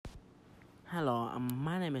Hello,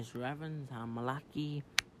 my name is Reverend Malaki.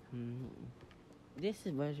 This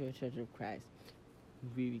is Virtual Church of Christ.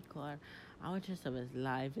 We record our church service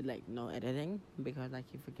live with no editing because I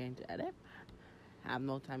keep forgetting to edit. I have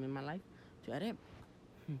no time in my life to edit.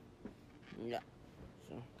 Yeah,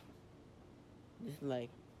 so this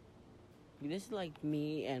is like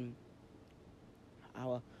me and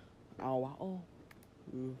our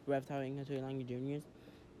Rev Towering and Language Juniors.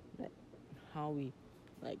 Like how we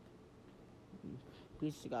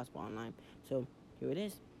preach the gospel online. So here it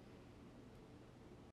is.